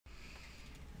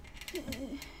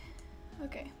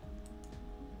Okay.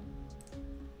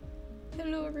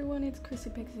 Hello everyone, it's Chrissy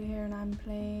Pixie here and I'm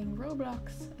playing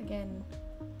Roblox again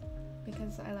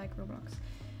because I like Roblox.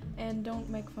 And don't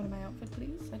make fun of my outfit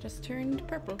please, I just turned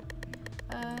purple.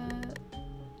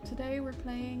 Today we're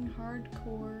playing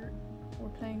hardcore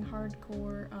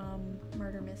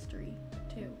murder mystery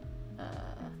 2.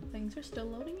 Things are still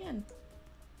loading in.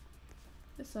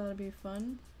 This ought to be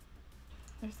fun.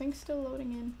 Are things still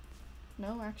loading in?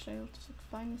 No, actually, it'll just look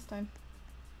fine this time.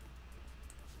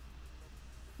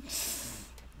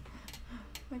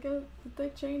 Did they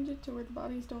change it to where the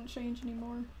bodies don't change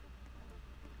anymore?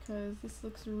 Because this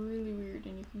looks really weird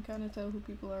and you can kind of tell who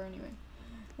people are anyway.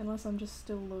 Unless I'm just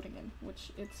still loading in,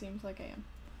 which it seems like I am.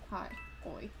 Hi.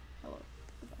 Oi. Hello.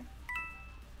 Goodbye.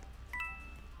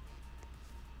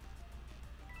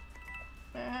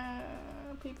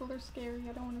 People are scary.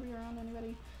 I don't want to be around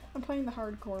anybody. I'm playing the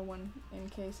hardcore one, in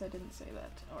case I didn't say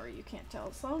that. Or you can't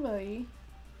tell. Somebody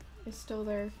is still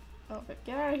there. Oh, but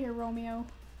get out of here, Romeo.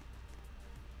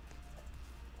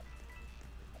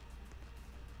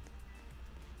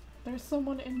 There's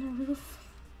someone in the roof.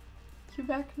 You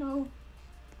back? No.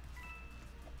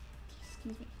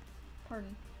 Excuse me.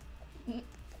 Pardon.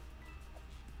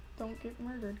 Don't get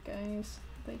murdered, guys.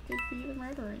 They could be the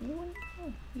murderer. Anyone?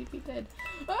 Oh, he'd be dead.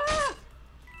 Ah!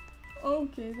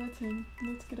 Okay, that's him.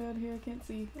 Let's get out of here. I can't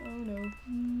see. Oh no.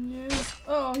 No.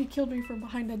 Oh, he killed me from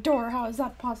behind the door. How is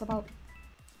that possible?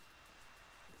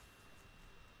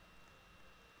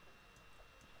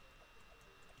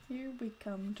 Here we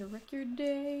come to wreck your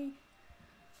day.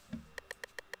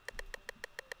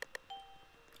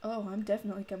 Oh, I'm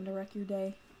definitely coming to wreck your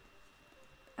day.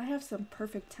 I have some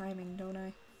perfect timing, don't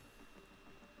I?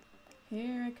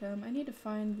 Here I come. I need to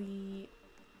find the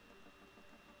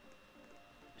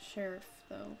sheriff,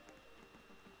 though.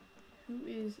 Who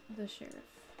is the sheriff?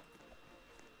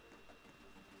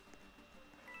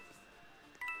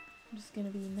 I'm just gonna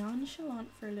be nonchalant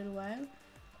for a little while.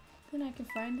 Then I can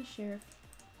find the sheriff.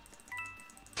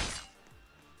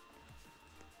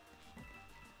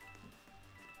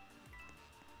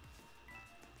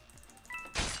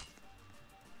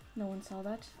 No one saw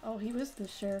that. Oh, he was the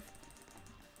sheriff.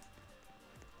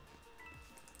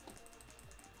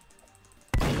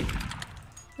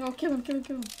 No, kill him, kill him,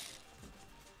 kill him.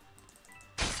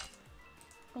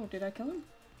 Oh, did I kill him?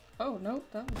 Oh, no,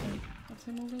 that was him. That's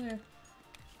him over there.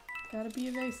 Gotta be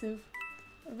evasive.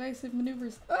 Evasive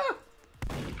maneuvers. Ah!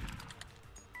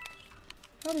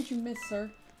 How did you miss,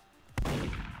 sir?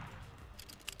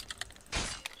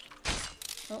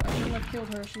 Oh, I shouldn't have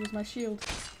killed her. She was my shield.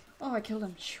 Oh, I killed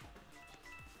him.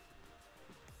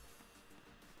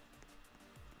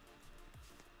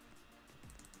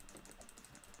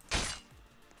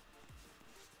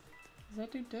 Is that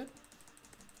dude dead?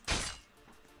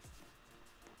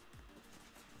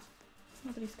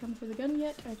 Nobody's come for the gun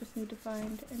yet. I just need to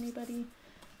find anybody.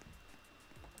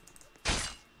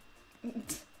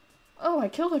 Oh, I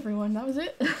killed everyone. That was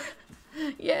it.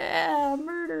 Yeah,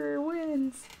 murder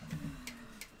wins.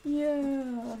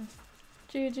 Yeah.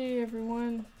 GG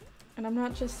everyone. And I'm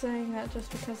not just saying that just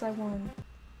because I won.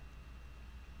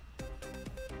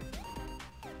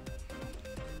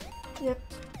 Yep,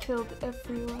 killed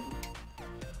everyone.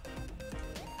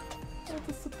 What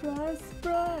a surprise,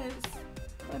 surprise!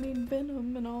 I mean,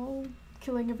 Venom and all,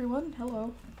 killing everyone.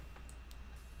 Hello.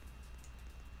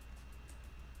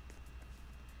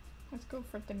 Let's go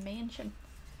for the mansion.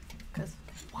 Because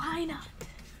why not?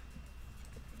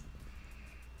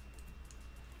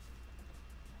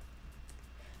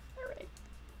 Alright.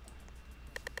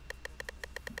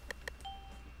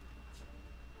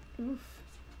 Oof.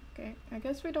 Okay, I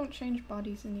guess we don't change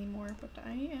bodies anymore, but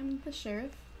I am the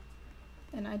sheriff.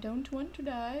 And I don't want to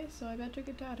die, so I better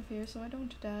get out of here so I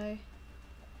don't die.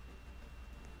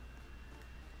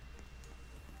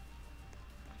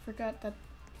 I forgot that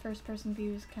first person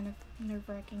view is kind of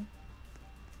nerve-wracking.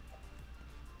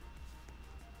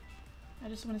 I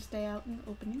just want to stay out in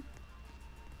the opening.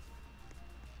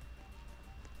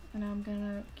 And I'm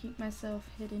gonna keep myself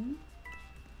hidden.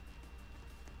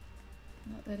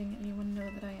 Not letting anyone know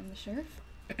that I am the sheriff.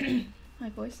 My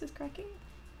voice is cracking.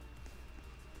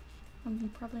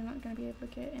 I'm probably not going to be able to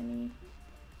get any...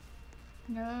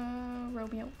 No,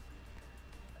 Romeo.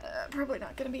 Probably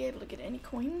not going to be able to get any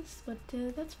coins, but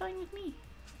that's fine with me.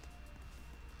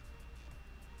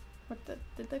 What the...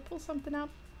 Did they pull something out?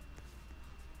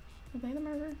 Are they the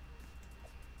murderer?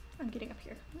 I'm getting up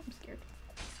here. I'm scared.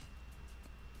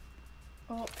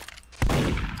 Oh.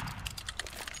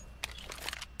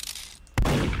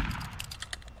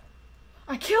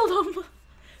 I killed him!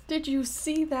 Did you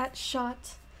see that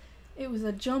shot? It was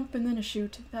a jump and then a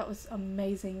shoot. That was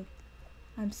amazing.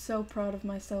 I'm so proud of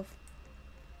myself.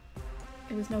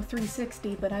 It was no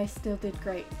 360, but I still did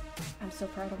great. I'm so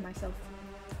proud of myself.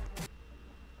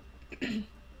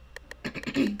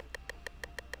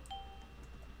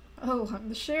 Oh, I'm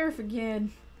the sheriff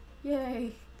again.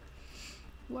 Yay.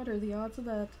 What are the odds of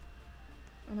that?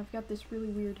 And I've got this really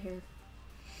weird hair.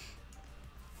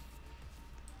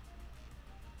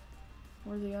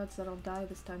 What are the odds that I'll die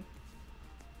this time?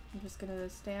 I'm just gonna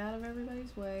stay out of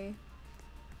everybody's way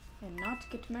and not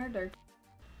get murdered.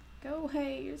 Go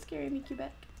away, you're scaring me,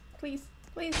 Quebec. Please,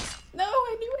 please. No,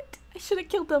 I knew it. I should have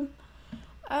killed him.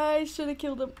 I should have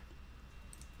killed him.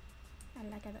 I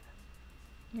like it.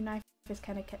 Your knife is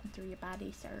kind of cutting through your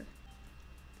body, sir.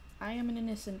 I am an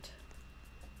innocent.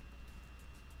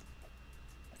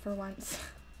 For once.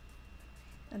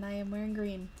 And I am wearing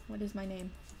green. What is my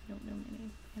name? I don't know my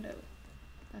name. Hello.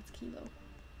 That's Kilo.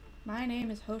 My name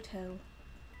is Hotel.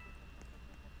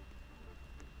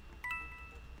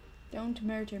 Don't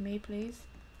murder me, please.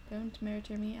 Don't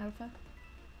murder me, Alpha.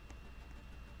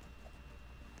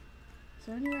 Is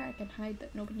there anywhere I can hide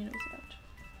that nobody knows about?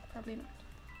 Probably not.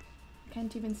 I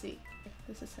can't even see.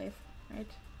 This is safe,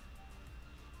 right?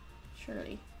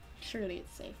 Surely. Surely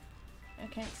it's safe. I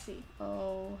can't see.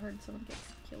 Oh, heard someone get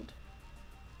killed.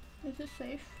 This is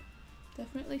safe.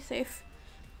 Definitely safe.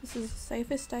 This is the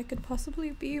safest I could possibly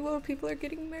be while people are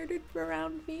getting murdered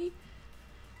around me.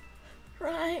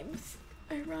 Rhymes.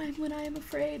 I rhyme when I am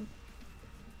afraid.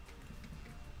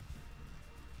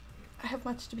 I have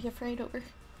much to be afraid over.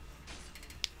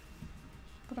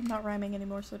 But I'm not rhyming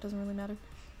anymore, so it doesn't really matter.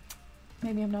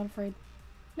 Maybe I'm not afraid.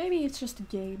 Maybe it's just a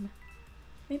game.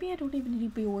 Maybe I don't even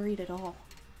need to be worried at all.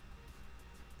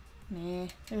 Nah,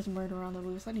 there's murder on the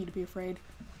loose. I need to be afraid.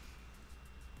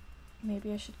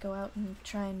 Maybe I should go out and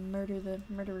try and murder the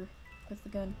murderer with the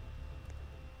gun.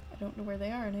 I don't know where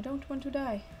they are and I don't want to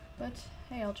die. But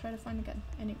hey, I'll try to find the gun.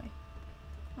 Anyway.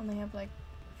 I only have like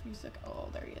a few seconds. Oh,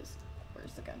 there he is.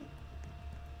 Where's the gun?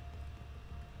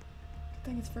 Good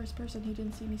thing it's first person. He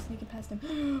didn't see me sneaking past him.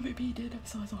 Maybe he did. I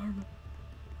saw his arm.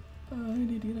 I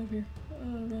need to get out of here.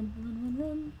 Run, run, run, run,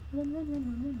 run, run, run, run,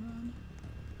 run, run.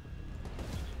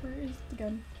 Where is the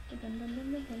gun? The gun, gun,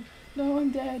 gun, gun, gun. No,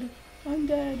 I'm dead. I'm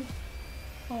dead.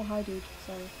 Oh, hi, dude.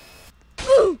 Sorry.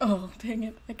 Oh, dang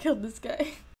it. I killed this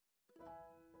guy.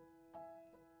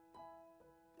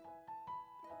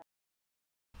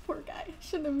 Poor guy.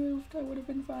 Shouldn't have moved. I would have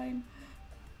been fine.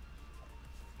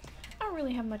 I don't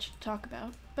really have much to talk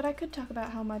about, but I could talk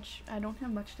about how much I don't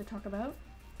have much to talk about.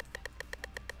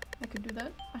 I could do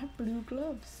that. I have blue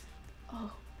gloves.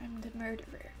 Oh, I'm the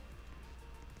murderer.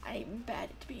 I'm bad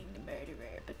at being the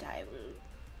murderer, but I will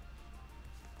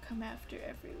come after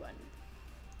everyone.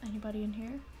 Anybody in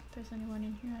here? If there's anyone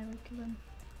in here, I will kill them.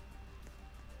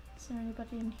 Is there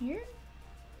anybody in here?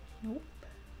 Nope.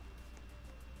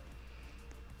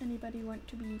 Anybody want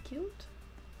to be killed?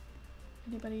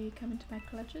 Anybody come into my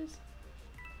clutches?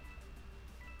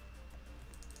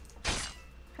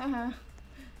 Haha.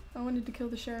 I wanted to kill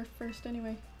the sheriff first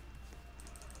anyway.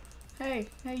 Hey,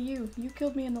 hey you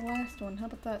killed me in the last one, how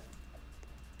about that?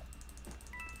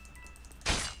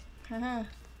 Haha.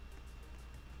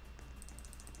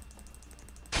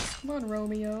 Come on,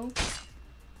 Romeo.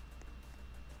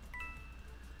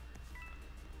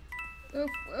 Oof,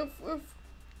 oof, oof.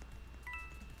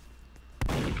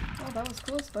 Oh, that was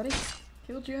close, buddy.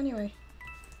 Killed you anyway.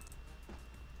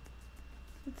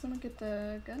 Did someone get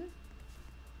the gun?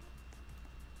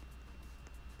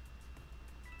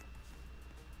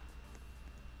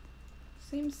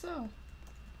 Seems so.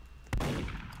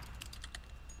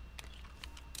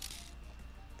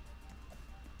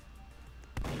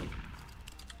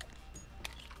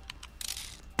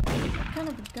 What kind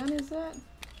of a gun is that?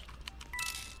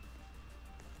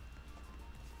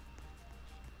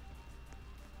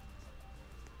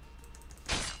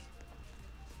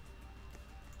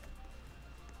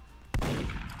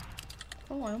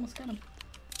 Oh, I almost got him.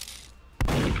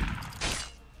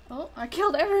 Oh, I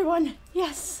killed everyone!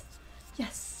 Yes!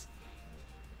 Yes!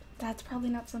 That's probably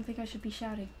not something I should be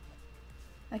shouting.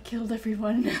 I killed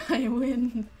everyone. I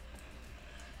win.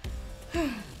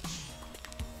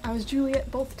 I was Juliet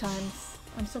both times.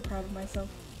 I'm so proud of myself.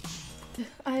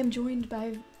 I am joined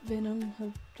by Venom,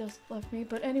 who just left me.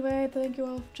 But anyway, thank you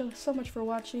all just so much for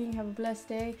watching. Have a blessed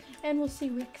day. And we'll see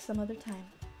Rick some other time.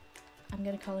 I'm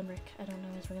gonna call him Rick. I don't know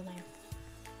his real name.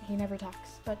 He never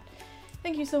talks. But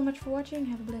thank you so much for watching.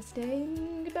 Have a blessed day.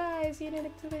 And goodbye. See you in the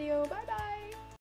next video. Bye bye.